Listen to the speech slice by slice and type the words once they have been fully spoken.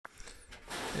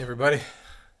Hey everybody,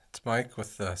 it's Mike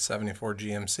with 74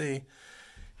 GMC.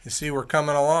 You see we're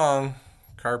coming along,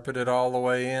 carpeted all the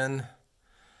way in.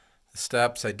 The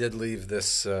steps, I did leave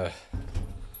this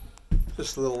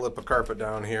just a little lip of carpet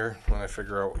down here. When I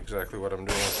figure out exactly what I'm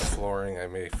doing with the flooring, I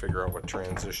may figure out what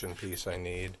transition piece I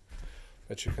need.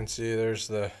 But you can see there's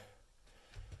the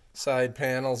side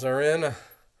panels are in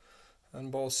on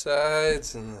both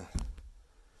sides, and the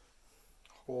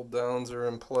hold downs are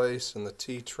in place, and the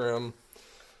T-trim.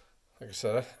 Like I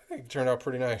said, I think it turned out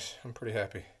pretty nice. I'm pretty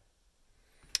happy.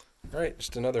 Alright,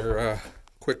 just another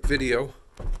quick video.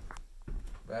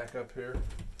 Back up here.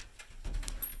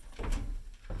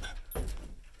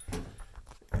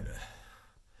 Get a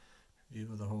view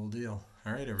of the whole deal.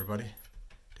 Alright everybody,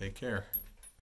 take care.